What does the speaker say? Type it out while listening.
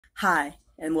Hi,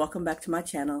 and welcome back to my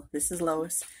channel. This is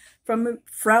Lois from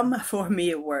For Me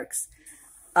It Works.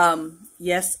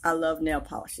 Yes, I love nail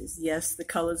polishes. Yes, the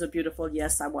colors are beautiful.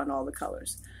 Yes, I want all the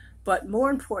colors. But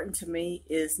more important to me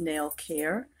is nail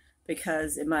care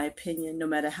because, in my opinion, no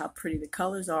matter how pretty the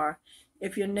colors are,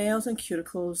 if your nails and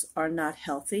cuticles are not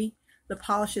healthy, the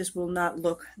polishes will not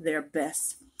look their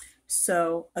best.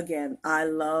 So, again, I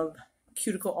love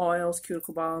cuticle oils,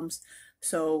 cuticle balms.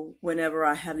 So whenever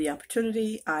I have the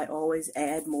opportunity, I always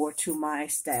add more to my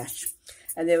stash.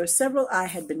 And there were several I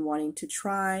had been wanting to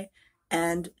try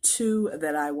and two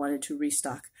that I wanted to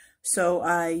restock. So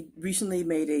I recently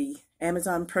made a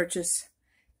Amazon purchase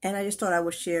and I just thought I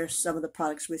would share some of the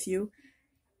products with you.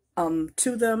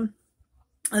 Two of them,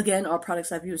 again, are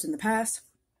products I've used in the past,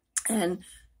 and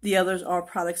the others are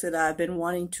products that I've been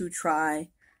wanting to try,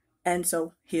 and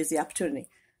so here's the opportunity.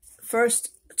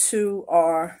 First two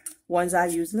are ones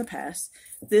I've used in the past.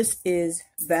 This is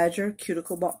Badger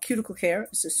Cuticle Care.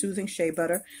 It's a soothing shea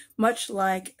butter, much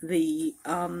like the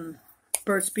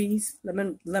Burt's Bees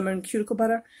lemon cuticle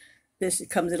butter. It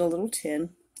comes in a little tin,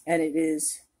 and it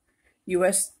is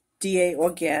USDA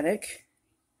organic.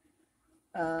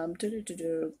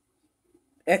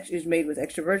 It's made with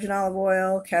extra virgin olive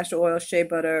oil, castor oil, shea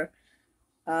butter,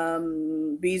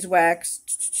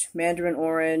 beeswax, mandarin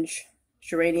orange,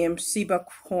 geranium, sea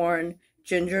buckhorn,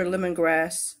 ginger,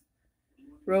 lemongrass,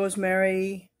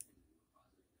 rosemary,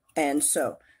 and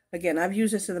so. Again, I've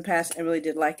used this in the past and really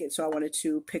did like it, so I wanted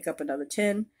to pick up another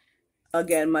tin.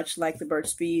 Again, much like the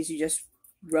Burt's Bees, you just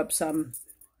rub some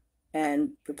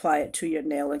and apply it to your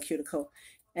nail and cuticle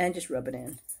and just rub it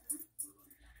in.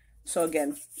 So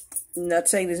again, not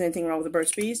saying there's anything wrong with the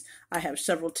Burt's Bees. I have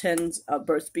several tins of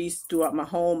Burt's Bees throughout my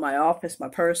home, my office, my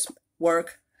purse,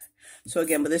 work. So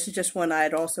again, but this is just one I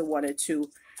had also wanted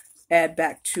to add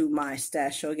back to my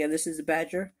stash. So again, this is the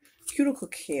Badger Cuticle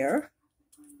Care.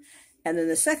 And then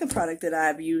the second product that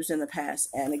I've used in the past,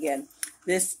 and again,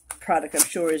 this product I'm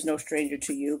sure is no stranger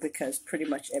to you because pretty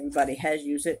much everybody has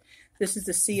used it. This is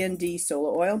the CND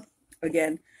Solar Oil.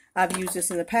 Again, I've used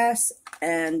this in the past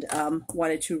and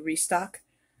wanted to restock.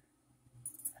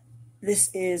 This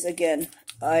is, again,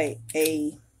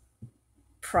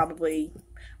 probably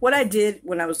what I did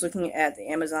when I was looking at the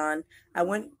Amazon.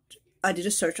 I did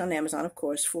a search on Amazon, of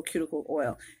course, for cuticle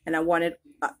oil, and I wanted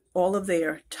all of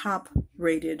their top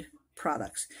rated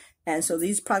products. And so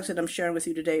these products that I'm sharing with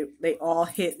you today, they all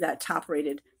hit that top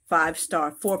rated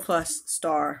 5-star, 4+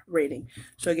 star rating.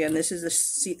 So again, this is the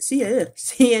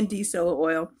CND Solar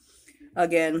Oil.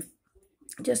 Again,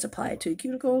 just apply it to your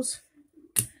cuticles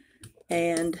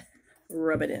and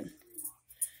rub it in.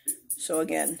 So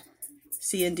again,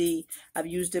 CND, I've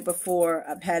used it before,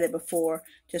 I've had it before,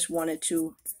 just wanted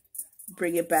to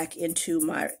bring it back into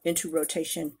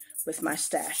rotation with my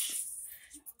stash.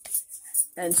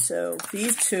 And so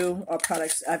these two are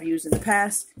products I've used in the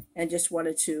past and just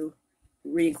wanted to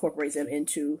reincorporate them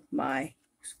into my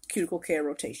cuticle care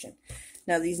rotation.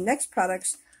 Now these next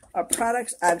products are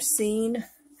products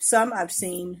some I've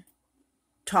seen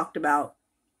talked about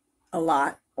a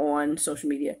lot on social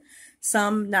media.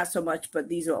 Some not so much, but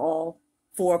these are all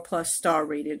 4+ star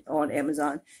rated on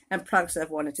Amazon and products I've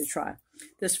wanted to try.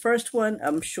 This first one,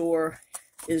 I'm sure,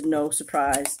 is no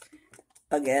surprise.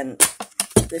 Again,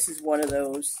 this is one of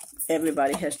those,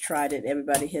 everybody has tried it,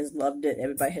 everybody has loved it,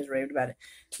 everybody has raved about it.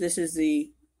 This is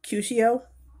the Cuticle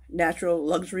Natural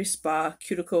Luxury Spa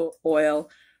Cuticle Oil,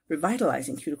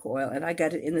 Revitalizing Cuticle Oil, and I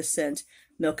got it in the scent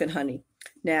Milk and Honey.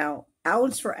 Now,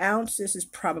 ounce for ounce, this is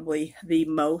probably the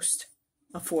most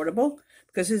affordable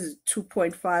because this is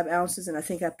 2.5 ounces, and I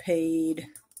think I paid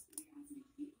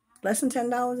less than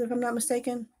 $10 if I'm not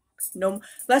mistaken. No,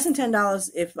 less than $10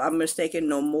 if I'm mistaken,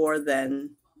 no more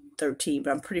than 13, but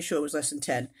I'm pretty sure it was less than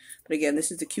 10. But again, this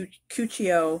is the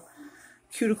Cuticle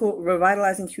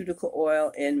Revitalizing Cuticle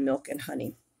Oil in Milk and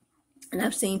Honey. And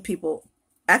I've seen people,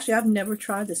 actually I've never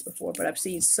tried this before, but I've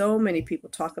seen so many people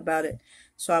talk about it,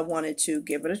 so I wanted to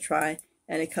give it a try.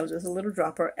 And it comes with a little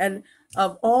dropper. And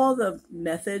of all the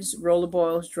methods,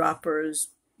 rollerballs, droppers,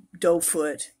 doe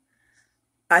foot,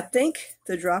 I think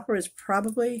the dropper is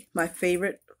probably my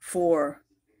favorite for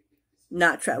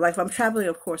not traveling. Like if I'm traveling,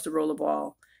 of course, the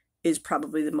rollerball is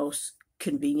probably the most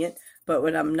convenient. But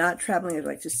when I'm not traveling, I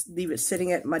like to leave it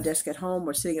sitting at my desk at home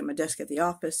or sitting at my desk at the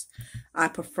office. I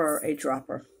prefer a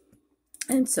dropper.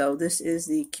 And so this is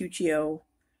the Cuticle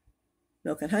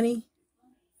Milk and Honey.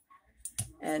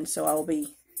 And so I will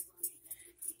be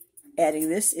adding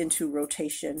this into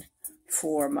rotation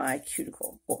for my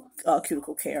cuticle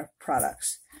care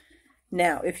products.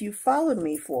 Now, if you followed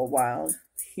me for a while,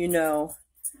 you know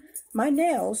my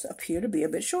nails appear to be a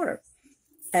bit shorter.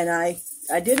 And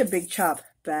I did a big chop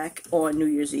back on New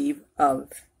Year's Eve of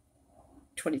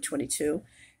 2022,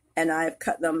 and I've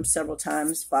cut them several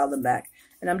times, filed them back.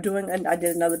 And I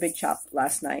did another big chop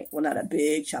last night. Well, not a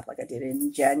big chop like I did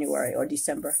in January or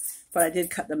December, but I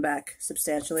did cut them back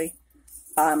substantially.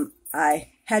 I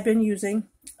had been using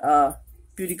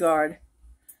BeautyGarde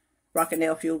Rocket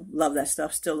Nail Fuel. Love that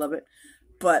stuff. Still love it.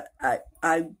 But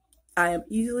I am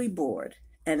easily bored,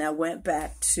 and I went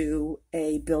back to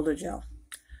a Builder Gel.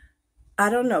 I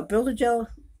don't know. Builder Gel,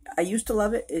 I used to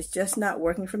love it. It's just not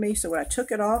working for me. So when I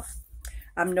took it off,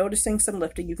 I'm noticing some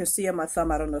lifting. You can see on my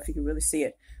thumb. I don't know if you can really see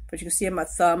it, but you can see on my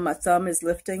thumb. My thumb is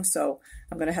lifting, so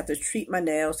I'm going to have to treat my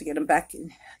nails to get them back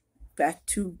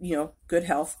to, good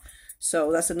health.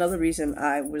 So that's another reason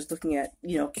I was looking at,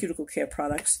 cuticle care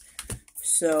products.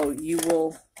 So you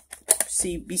will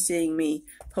be seeing me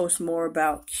post more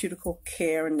about cuticle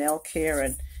care and nail care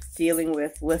and dealing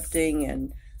with lifting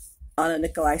and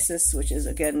onycholysis, which is,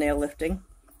 again, nail lifting.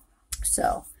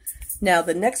 So now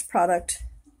the next product,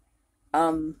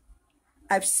 I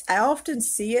often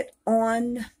see it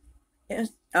on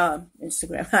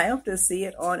Instagram. I often see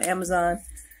it on Amazon,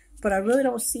 but I really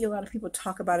don't see a lot of people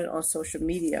talk about it on social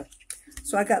media.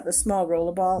 So I got the small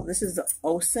rollerball. This is the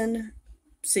Osen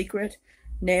Secret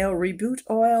Nail Reboot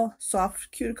Oil,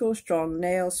 soft cuticle, strong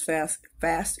nails,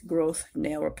 fast growth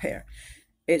nail repair.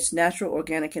 It's natural,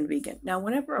 organic, and vegan. Now,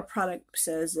 whenever a product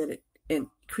says that it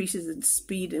increases the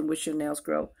speed in which your nails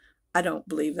grow, I don't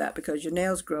believe that, because your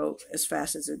nails grow as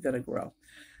fast as they're going to grow.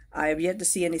 I have yet to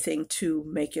see anything to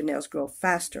make your nails grow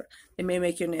faster. It may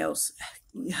make your nails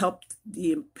help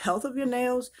the health of your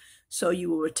nails, so you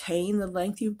will retain the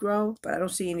length you grow, but I don't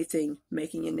see anything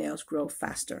making your nails grow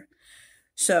faster.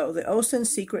 So the Osen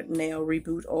Secret Nail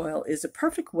Reboot Oil is the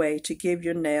perfect way to give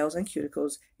your nails and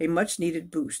cuticles a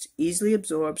much-needed boost. Easily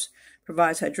absorbs,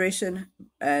 provides hydration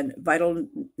and vital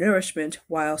nourishment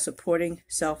while supporting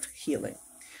self-healing.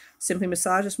 Simply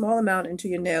massage a small amount into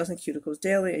your nails and cuticles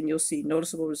daily, and you'll see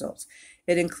noticeable results.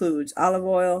 It includes olive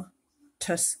oil,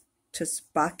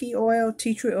 tusbaki oil,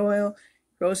 tea tree oil,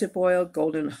 rosehip oil,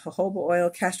 golden jojoba oil,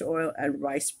 castor oil, and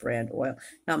rice bran oil.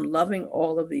 Now, I'm loving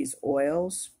all of these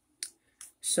oils.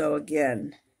 So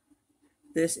again,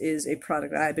 this is a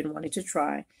product I've been wanting to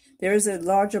try. There is a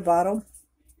larger bottle,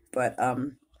 but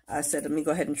I said, let me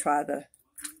go ahead and try the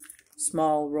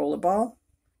small roller ball.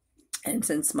 And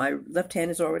since my left hand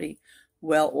is already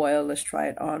well oiled, let's try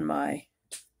it on my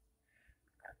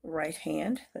right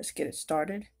hand. Let's get it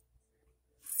started.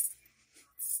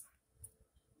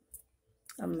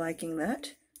 I'm liking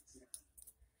that.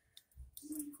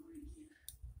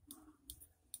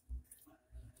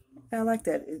 I like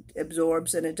that. It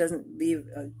absorbs and it doesn't leave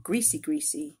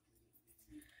greasy.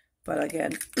 But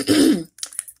again,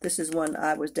 this is one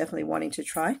I was definitely wanting to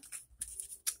try.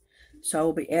 So I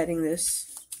will be adding this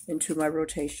into my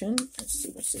rotation. Let's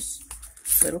see, what's this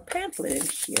little pamphlet in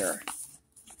here?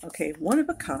 Okay, one of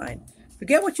a kind.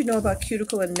 Forget what you know about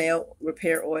cuticle and nail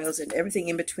repair oils and everything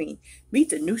in between. Meet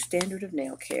the new standard of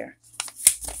nail care.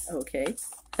 Okay.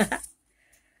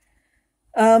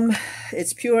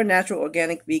 It's pure, natural,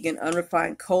 organic, vegan,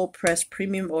 unrefined, cold-pressed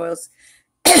premium oils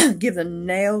give the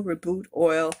nail reboot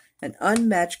oil an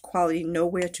unmatched quality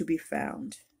nowhere to be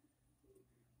found.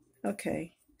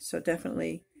 Okay, so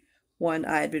definitely one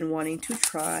I had been wanting to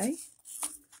try,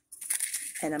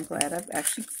 and I'm glad I've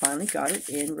actually finally got it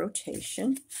in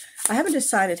rotation. I haven't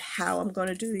decided how I'm going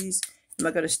to do these. Am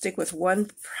I going to stick with one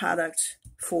product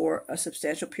for a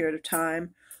substantial period of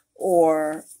time,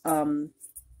 or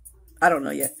I don't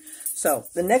know yet. So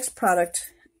the next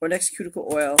product, or next cuticle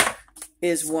oil,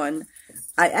 is one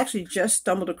I actually just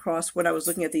stumbled across when I was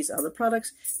looking at these other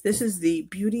products. This is the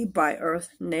Beauty by Earth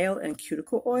Nail and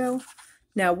Cuticle Oil.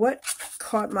 Now, what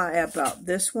caught my eye about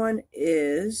this one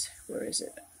is, where is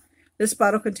it? This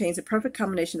bottle contains a perfect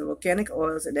combination of organic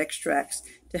oils and extracts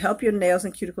to help your nails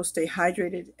and cuticles stay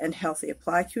hydrated and healthy.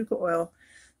 Applying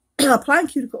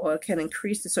cuticle oil can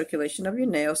increase the circulation of your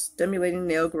nails, stimulating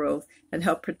nail growth, and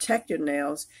help protect your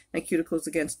nails and cuticles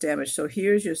against damage. So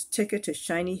here's your ticket to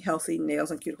shiny, healthy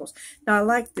nails and cuticles. Now, I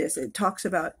like this. It talks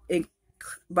about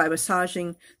by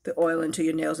massaging the oil into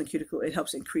your nails and cuticle, it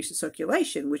helps increase the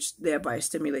circulation, which thereby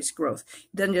stimulates growth.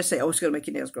 It doesn't just say, oh, it's going to make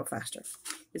your nails grow faster.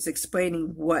 It's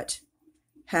explaining what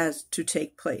has to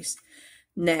take place.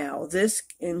 Now, this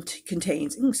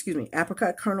contains,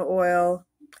 apricot kernel oil,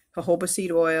 jojoba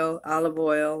seed oil, olive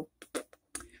oil,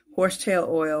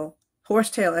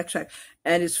 horsetail extract.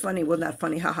 And it's funny, well, not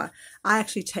funny, haha. I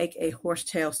actually take a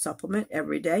horsetail supplement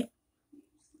every day.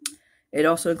 It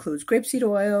also includes grapeseed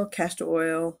oil, castor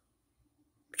oil,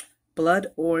 blood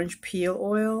orange peel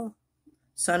oil,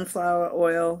 sunflower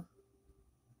oil,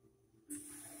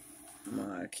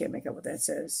 I can't make out what that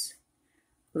says.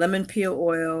 Lemon peel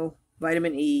oil,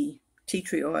 vitamin E, tea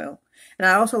tree oil. And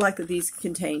I also like that these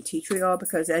contain tea tree oil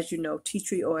because, as you know, tea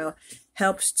tree oil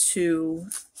helps to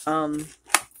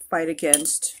fight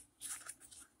against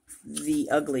the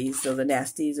uglies or the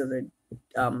nasties or the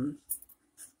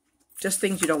just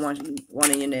things you don't want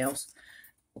in your nails.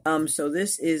 So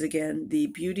this is, again, the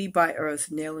Beauty by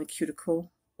Earth Nail and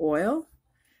Cuticle Oil.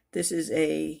 This is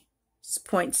a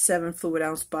 0.7 fluid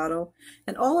ounce bottle.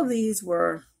 And all of these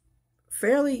were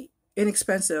fairly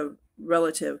inexpensive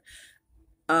relative.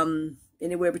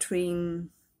 Anywhere between,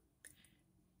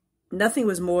 nothing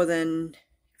was more than,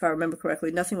 if I remember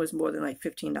correctly, nothing was more than like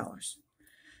 $15.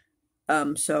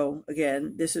 So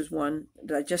again, this is one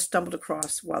that I just stumbled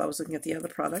across while I was looking at the other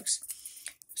products.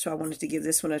 So I wanted to give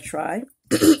this one a try.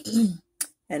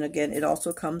 And again, it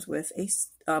also comes with a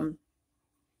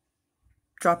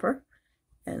dropper.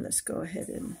 And let's go ahead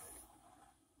and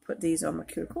put these on my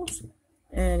cuticles.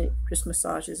 And it just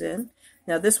massages in.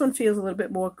 Now this one feels a little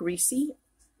bit more greasy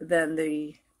than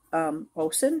the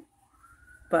Ocean.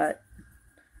 But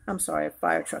I'm sorry, a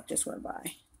fire truck just went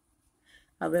by.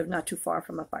 I live not too far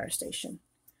from a fire station.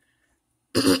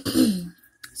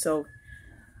 So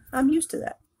I'm used to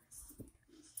that.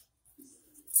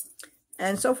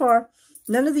 And so far,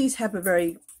 none of these have a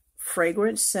very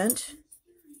fragrant scent.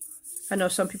 I know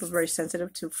some people are very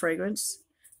sensitive to fragrance.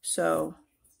 So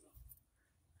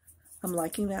I'm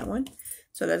liking that one.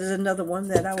 So that is another one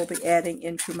that I will be adding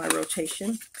into my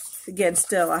rotation. Again,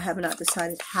 still, I have not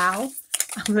decided how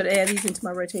I'm going to add these into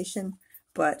my rotation.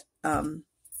 But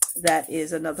that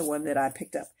is another one that I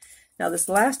picked up. Now, this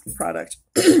last product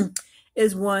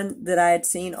is one that I had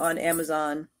seen on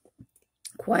Amazon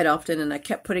quite often, and I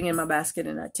kept putting it in my basket,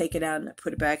 and I take it out, and I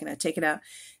put it back, and I take it out.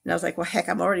 And I was like, well, heck,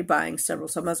 I'm already buying several,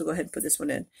 so I might as well go ahead and put this one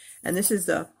in. And this is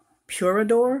the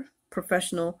Purador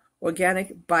Professional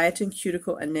Organic Biotin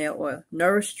Cuticle and Nail Oil.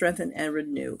 Nourish, strengthen, and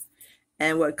renew.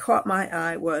 And what caught my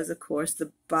eye was, of course,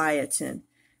 the biotin.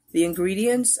 The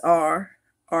ingredients are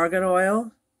argan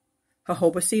oil,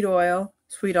 jojoba seed oil,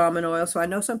 sweet almond oil. So I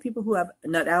know some people who have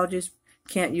nut allergies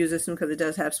can't use this one because it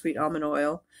does have sweet almond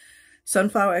oil.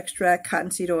 Sunflower extract,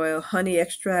 cottonseed oil, honey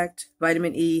extract,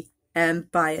 vitamin E,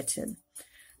 and biotin.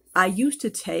 I used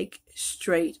to take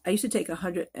 10,000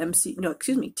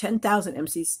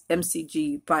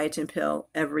 mcg biotin pill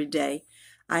every day.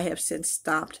 I have since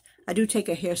stopped. I do take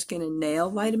a hair, skin, and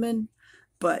nail vitamin,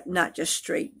 but not just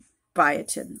straight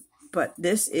biotin. But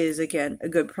this is, again, a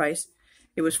good price.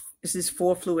 This is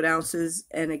 4 fluid ounces,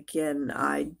 and again,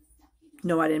 I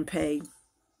know I didn't pay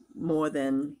more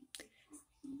than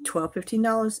 $12,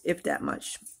 $15, if that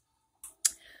much.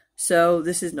 So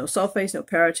this is no sulfates, no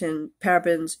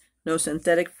parabens, no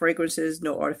synthetic fragrances,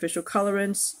 no artificial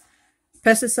colorants,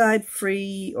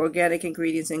 pesticide-free, organic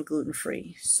ingredients, and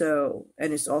gluten-free. So,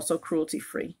 and it's also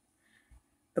cruelty-free.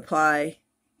 Apply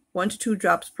 1 to 2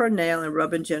 drops per nail and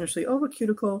rub in generously over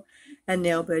cuticle and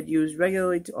nail bed. Use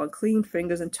regularly on clean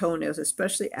fingers and toenails,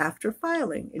 especially after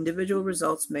filing. Individual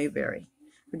results may vary.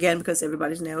 Again, because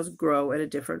everybody's nails grow at a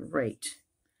different rate.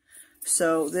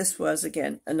 So this was,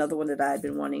 again, another one that I had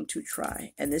been wanting to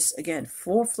try. And this, again,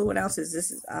 4 fluid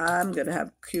ounces. I'm going to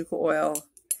have cuticle oil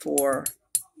for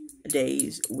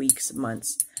days, weeks,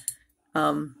 months.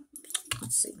 Let's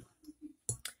see.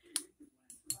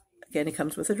 Again, it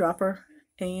comes with a dropper.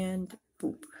 And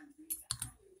boop.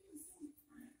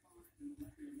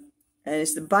 And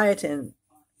it's the biotin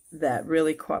that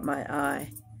really caught my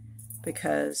eye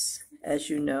because,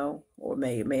 as you know, or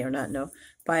may or not know,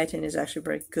 biotin is actually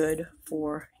very good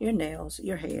for your nails,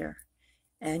 your hair,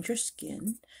 and your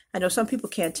skin. I know some people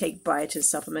can't take biotin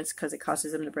supplements because it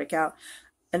causes them to break out.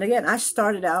 And again, I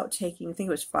started out taking, I think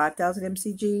it was 5,000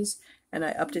 mcgs, and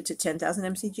I upped it to 10,000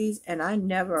 mcgs, and I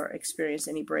never experienced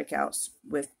any breakouts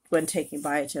when taking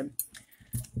biotin.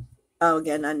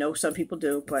 Again, I know some people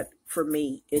do, but for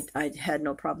me, I had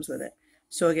no problems with it.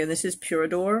 So again, this is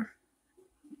Purador,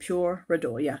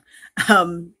 yeah.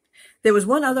 There was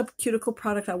one other cuticle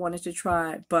product I wanted to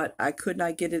try, but I could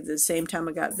not get it at the same time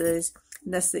I got this,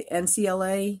 and that's the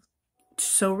NCLA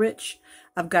So Rich.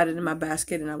 I've got it in my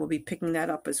basket, and I will be picking that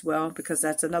up as well because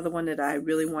that's another one that I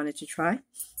really wanted to try.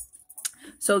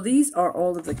 So these are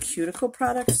all of the cuticle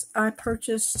products I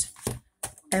purchased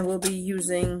and will be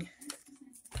using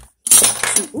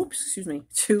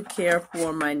to care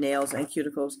for my nails and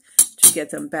cuticles to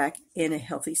get them back in a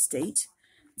healthy state.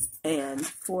 And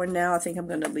for now, I think I'm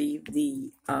going to leave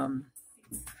the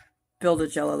Builder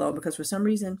Gel alone because for some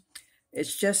reason,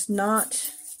 it's just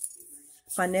not,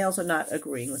 my nails are not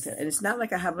agreeing with it. And it's not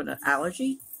like I have an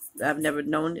allergy. I've never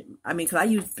known it. I mean, because I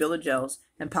use Builder Gels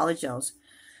and Polygels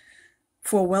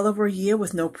for well over a year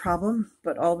with no problem.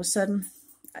 But all of a sudden,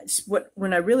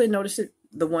 when I really noticed it,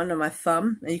 the one on my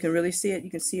thumb, and you can really see it.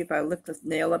 You can see if I lift the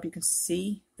nail up, you can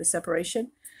see the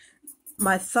separation.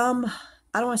 My thumb,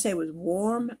 I don't want to say it was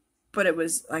warm, but it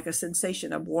was like a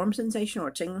sensation, a warm sensation or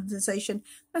a tingling sensation.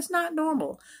 That's not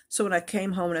normal. So when I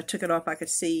came home and I took it off, I could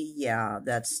see, yeah,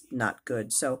 that's not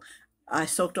good. So I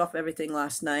soaked off everything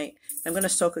last night. I'm going to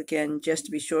soak again just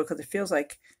to be sure, because it feels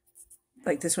like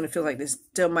this one, it feels like there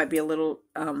still might be a little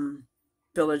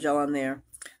builder gel on there.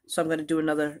 So I'm going to do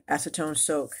another acetone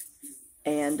soak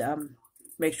and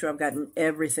make sure I've gotten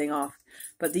everything off.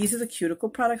 But these are the cuticle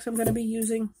products I'm going to be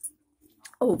using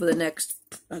over the next,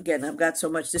 again, I've got so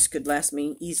much, this could last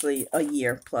me easily a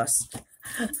year plus.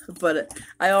 But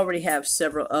I already have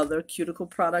several other cuticle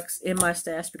products in my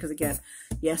stash because, again,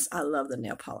 yes, I love the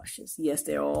nail polishes. Yes,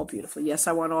 they're all beautiful. Yes,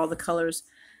 I want all the colors.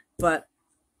 But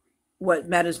what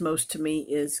matters most to me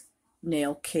is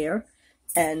nail care.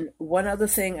 And one other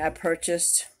thing I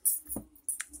purchased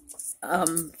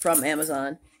from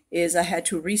Amazon is I had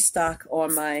to restock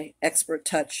on my Expert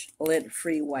Touch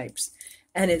lint-free wipes.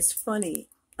 And it's funny,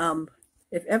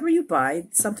 if ever you buy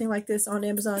something like this on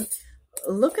Amazon,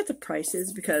 look at the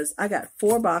prices, because I got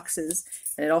 4 boxes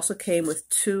and it also came with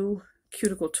 2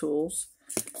 cuticle tools,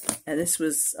 and this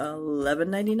was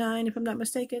 $11.99 if I'm not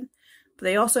mistaken. But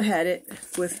they also had it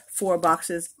with 4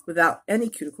 boxes without any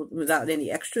cuticle, without any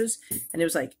extras, and it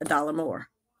was like $1 more.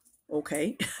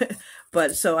 Okay.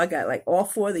 But so I got like all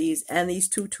 4 of these and these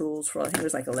 2 tools for, I think it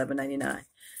was like $11.99,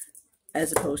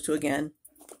 as opposed to, again,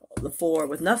 the 4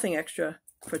 with nothing extra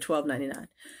for $12.99.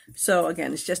 So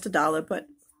again, it's just $1, but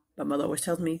my mother always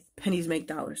tells me pennies make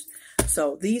dollars.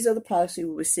 So these are the products you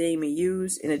will be seeing me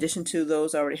use, in addition to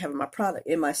those I already have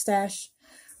in my stash.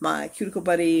 My Cuticle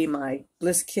Buddy, my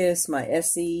Bliss Kiss, my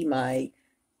SE, my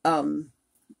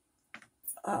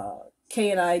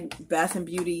K&I Bath and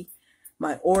Beauty,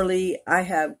 my Orly. I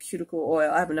have cuticle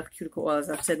oil. I have enough cuticle oil, as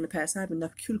I've said in the past. I have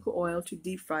enough cuticle oil to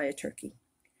deep fry a turkey.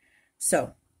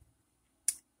 So,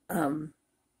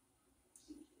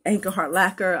 Anchor Heart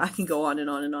Lacquer. I can go on and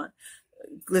on and on.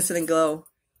 Glisten and Glow.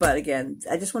 But again,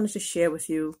 I just wanted to share with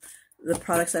you the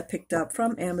products I picked up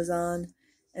from Amazon,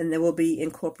 and they will be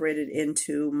incorporated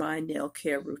into my nail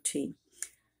care routine.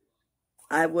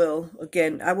 I will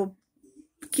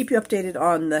keep you updated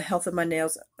on the health of my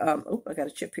nails. Oh, I got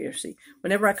a chip here. See,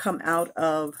 whenever I come out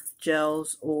of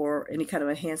gels or any kind of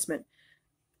enhancement,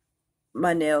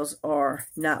 my nails are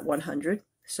not 100.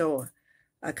 So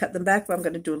I cut them back, but I'm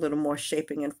going to do a little more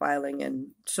shaping and filing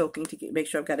and soaking to make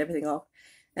sure I've got everything off.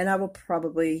 And I will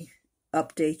probably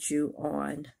update you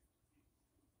on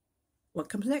what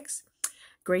comes next.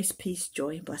 Grace, peace,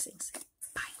 joy, and blessings.